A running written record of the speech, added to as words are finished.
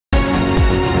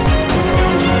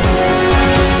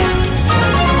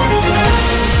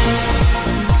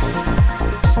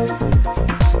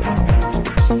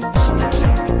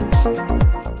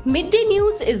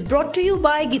Brought to you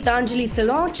by Geetanjali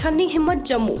Salon, Channi, Himmat,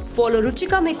 Jammu. Follow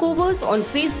Ruchika Makeovers on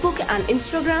Facebook and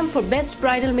Instagram for best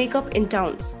bridal makeup in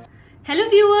town. Hello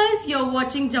viewers, you're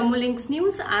watching Jammu Links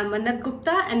News. I'm Manat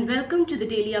Gupta and welcome to the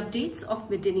daily updates of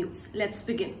Midday News. Let's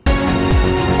begin.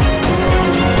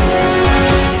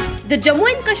 The Jammu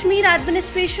and Kashmir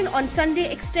administration on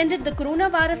Sunday extended the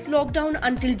coronavirus lockdown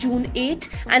until June 8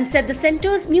 and said the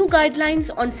centre's new guidelines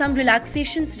on some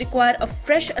relaxations require a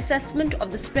fresh assessment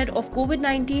of the spread of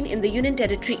COVID-19 in the Union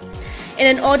Territory. In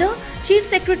an order, Chief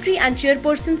Secretary and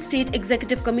Chairperson State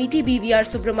Executive Committee BVR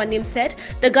Subramaniam said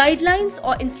the guidelines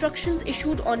or instructions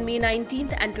issued on May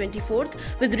 19th and 24th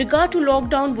with regard to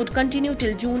lockdown would continue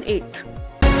till June 8th.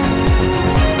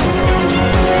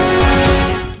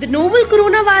 The novel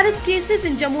coronavirus cases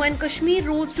in Jammu and Kashmir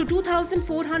rose to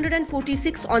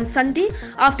 2,446 on Sunday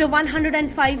after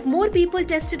 105 more people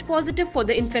tested positive for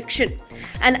the infection.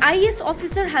 An IAS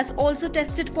officer has also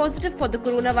tested positive for the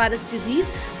coronavirus disease,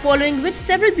 following which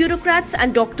several bureaucrats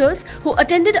and doctors who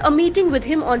attended a meeting with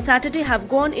him on Saturday have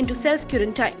gone into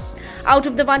self-quarantine. Out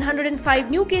of the 105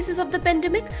 new cases of the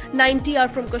pandemic, 90 are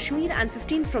from Kashmir and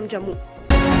 15 from Jammu.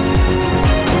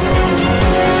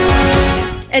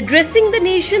 Addressing the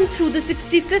nation through the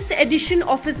 65th edition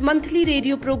of his monthly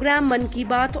radio program Mann Ki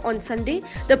Baat on Sunday,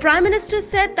 the Prime Minister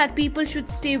said that people should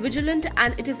stay vigilant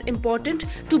and it is important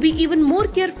to be even more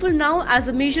careful now as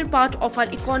a major part of our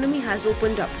economy has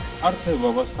opened up.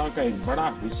 अर्थव्यवस्था का एक बड़ा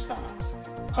हिस्सा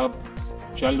अब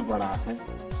चल पड़ा है,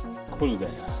 खुल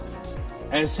गया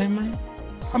है। ऐसे में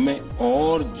हमें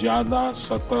और ज्यादा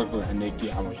सतर्क रहने की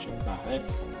आवश्यकता है।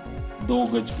 2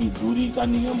 गज की दूरी का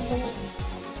नियम हो,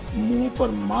 मुंह पर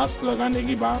मास्क लगाने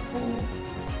की बात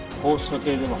हो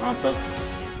सके तो वहां तक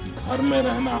घर में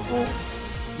रहना हो,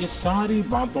 ये सारी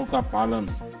बातों का पालन,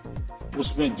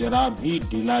 उसमें जरा भी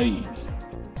ढिलाई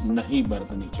नहीं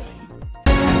बरतनी चाहिए।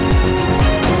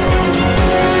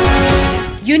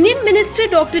 Union Minister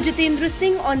Dr. Jitendra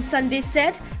Singh on Sunday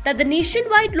said that the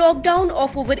nationwide lockdown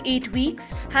of over 8 weeks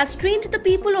has trained the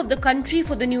people of the country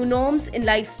for the new norms in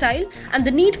lifestyle and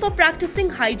the need for practicing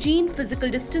hygiene, physical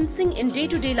distancing in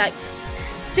day-to-day life.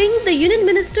 Singh, the Union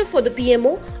Minister for the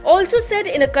PMO, also said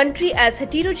in a country as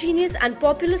heterogeneous and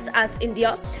populous as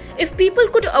India, if people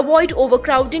could avoid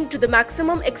overcrowding to the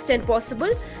maximum extent possible,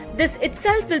 this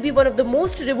itself will be one of the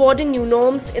most rewarding new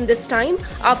norms in this time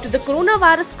after the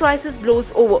coronavirus crisis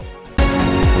blows over.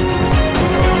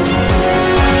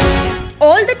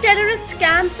 All the terrorist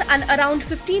camps and around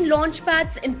 15 launch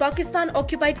pads in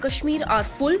Pakistan-occupied Kashmir are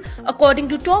full, according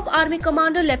to top Army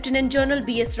Commander Lieutenant General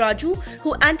B.S. Raju,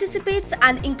 who anticipates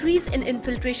an increase in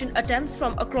infiltration attempts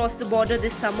from across the border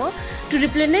this summer to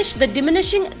replenish the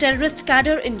diminishing terrorist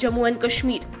cadre in Jammu and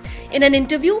Kashmir. In an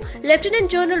interview, Lieutenant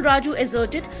General Raju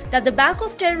asserted that the back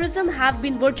of terrorism have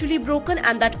been virtually broken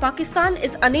and that Pakistan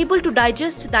is unable to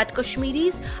digest that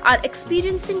Kashmiris are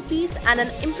experiencing peace and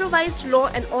an improvised law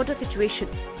and order situation.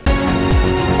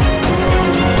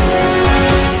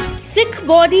 Sikh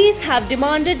bodies have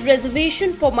demanded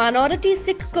reservation for minority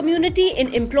Sikh community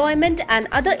in employment and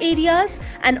other areas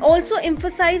and also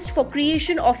emphasized for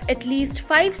creation of at least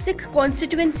 5 Sikh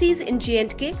constituencies in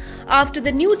J&K after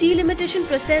the new delimitation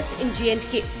process in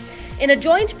J&K. In a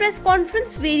joint press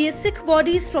conference, various Sikh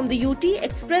bodies from the UT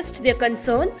expressed their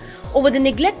concern over the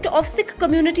neglect of Sikh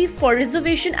community for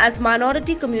reservation as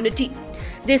minority community.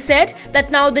 They said that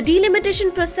now the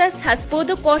delimitation process has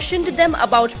further cautioned them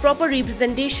about proper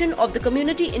representation of the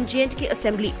community in J&K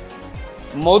Assembly.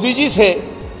 Modi ji से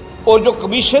और जो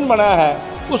commission बना है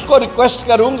उसको request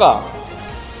करूंगा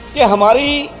कि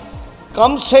हमारी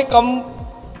कम से कम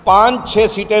 5-6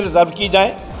 सीटें रिजर्व की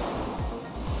जाएं,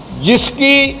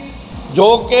 जिसकी जो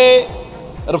के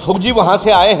रिफ्यूजी वहां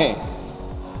से आए हैं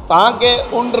ताकि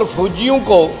उन रिफ्यूजियों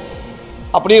को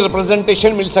अपनी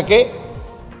रिप्रेजेंटेशन मिल सके।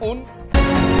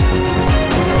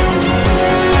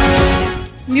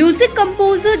 Music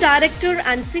composer, director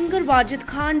and singer Wajid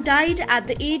Khan died at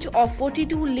the age of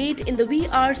 42 late in the wee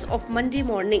hours of Monday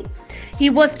morning. He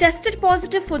was tested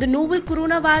positive for the novel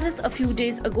coronavirus a few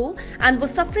days ago and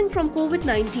was suffering from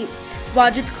COVID-19.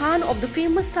 Wajid Khan of the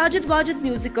famous Sajid Wajid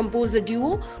music composer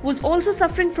duo was also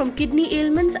suffering from kidney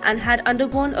ailments and had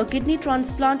undergone a kidney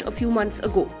transplant a few months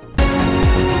ago.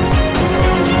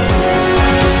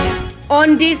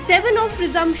 On day 7 of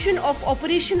resumption of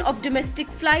operation of domestic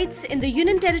flights in the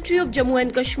Union Territory of Jammu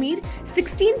and Kashmir,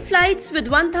 16 flights with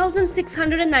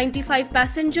 1,695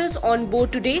 passengers on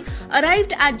board today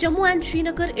arrived at Jammu and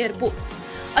Srinagar airports.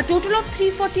 A total of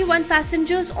 341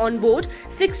 passengers on board,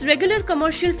 6 regular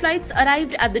commercial flights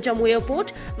arrived at the Jammu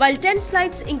airport, while 10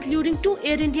 flights including 2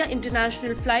 Air India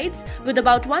international flights with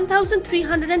about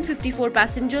 1,354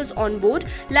 passengers on board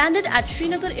landed at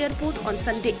Srinagar airport on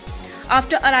Sunday.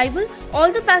 After arrival,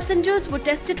 all the passengers were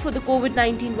tested for the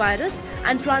COVID-19 virus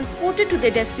and transported to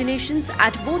their destinations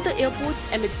at both the airports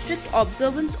amid strict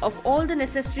observance of all the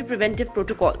necessary preventive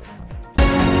protocols.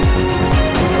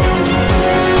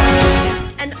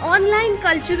 An online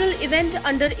cultural event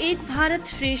under Ek Bharat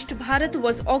Shresth Bharat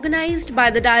was organized by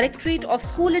the Directorate of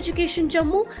School Education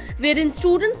Jammu, wherein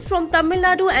students from Tamil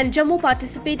Nadu and Jammu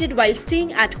participated while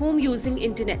staying at home using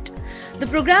internet. The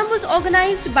program was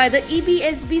organized by the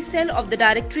EBSB cell of the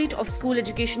Directorate of School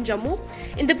Education Jammu.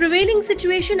 In the prevailing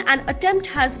situation, an attempt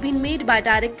has been made by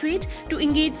Directorate to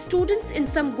engage students in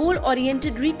some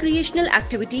goal-oriented recreational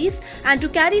activities and to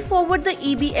carry forward the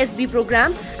EBSB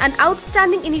program, an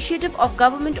outstanding initiative of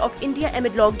Government of India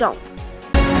amid lockdown.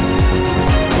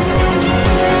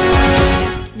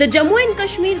 The Jammu and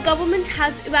Kashmir government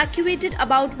has evacuated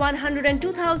about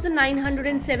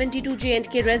 102,972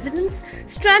 J&K residents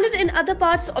stranded in other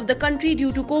parts of the country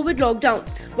due to COVID lockdown,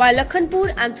 while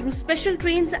Lakhanpur and through special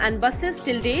trains and buses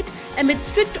till date amid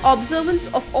strict observance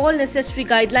of all necessary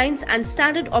guidelines and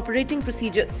standard operating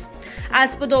procedures.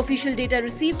 As per the official data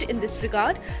received in this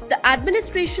regard, the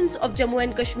administrations of Jammu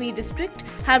and Kashmir district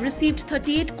have received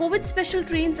 38 COVID special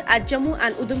trains at Jammu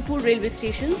and Udhampur railway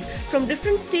stations from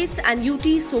different states and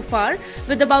UTs so far,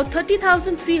 with about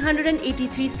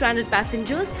 30,383 stranded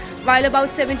passengers, while about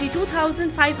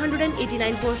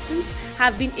 72,589 persons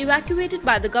have been evacuated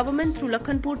by the government through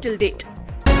Lakhanpur till date.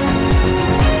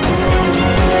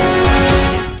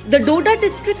 The Doda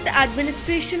District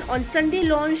Administration on Sunday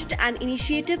launched an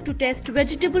initiative to test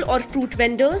vegetable or fruit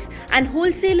vendors and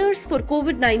wholesalers for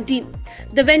COVID-19.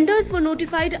 The vendors were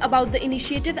notified about the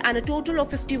initiative and a total of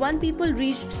 51 people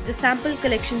reached the sample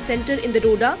collection center in the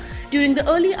Doda during the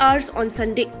early hours on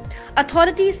Sunday.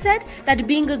 Authorities said that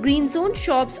being a green zone,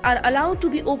 shops are allowed to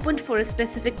be opened for a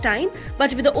specific time,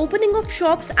 but with the opening of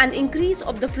shops and increase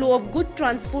of the flow of goods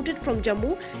transported from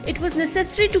Jammu, it was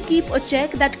necessary to keep a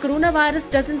check that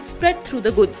coronavirus doesn't spread through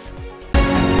the goods.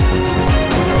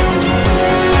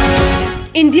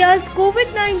 India's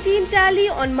COVID-19 tally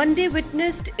on Monday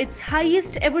witnessed its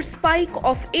highest ever spike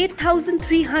of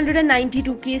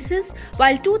 8,392 cases,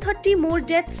 while 230 more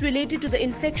deaths related to the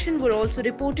infection were also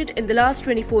reported in the last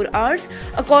 24 hours,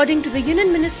 according to the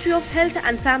Union Ministry of Health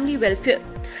and Family Welfare.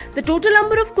 The total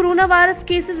number of coronavirus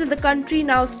cases in the country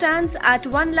now stands at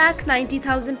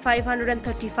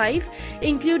 1,90,535,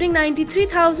 including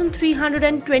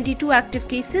 93,322 active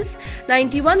cases,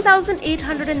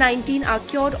 91,819 are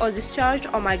cured or discharged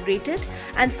or migrated,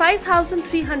 and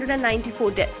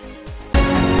 5,394 deaths.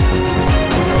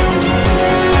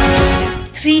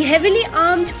 3 heavily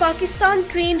armed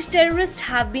Pakistan-trained terrorists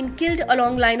have been killed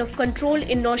along line of control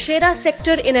in Nowshera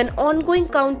sector in an ongoing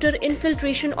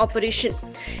counter-infiltration operation.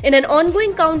 In an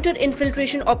ongoing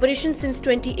counter-infiltration operation since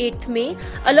 28th May,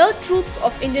 alert troops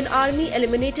of Indian Army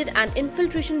eliminated an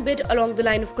infiltration bid along the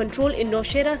line of control in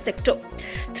Nowshera sector.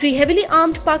 3 heavily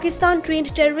armed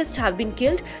Pakistan-trained terrorists have been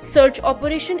killed. Search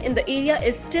operation in the area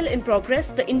is still in progress,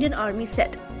 the Indian Army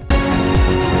said.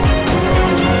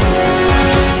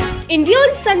 India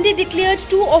on Sunday declared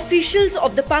 2 officials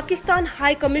of the Pakistan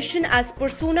High Commission as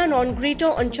persona non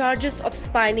grata on charges of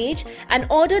spionage and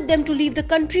ordered them to leave the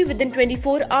country within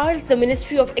 24 hours, the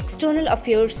Ministry of External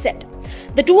Affairs said.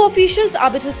 The 2 officials,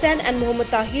 Abid Hussain and Mohammad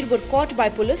Tahir, were caught by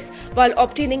police while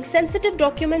obtaining sensitive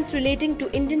documents relating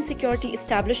to Indian security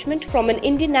establishment from an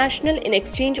Indian national in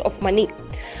exchange of money.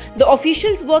 The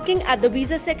officials working at the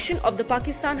visa section of the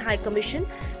Pakistan High Commission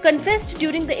confessed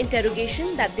during the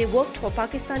interrogation that they worked for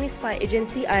Pakistani spy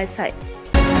agency ISI.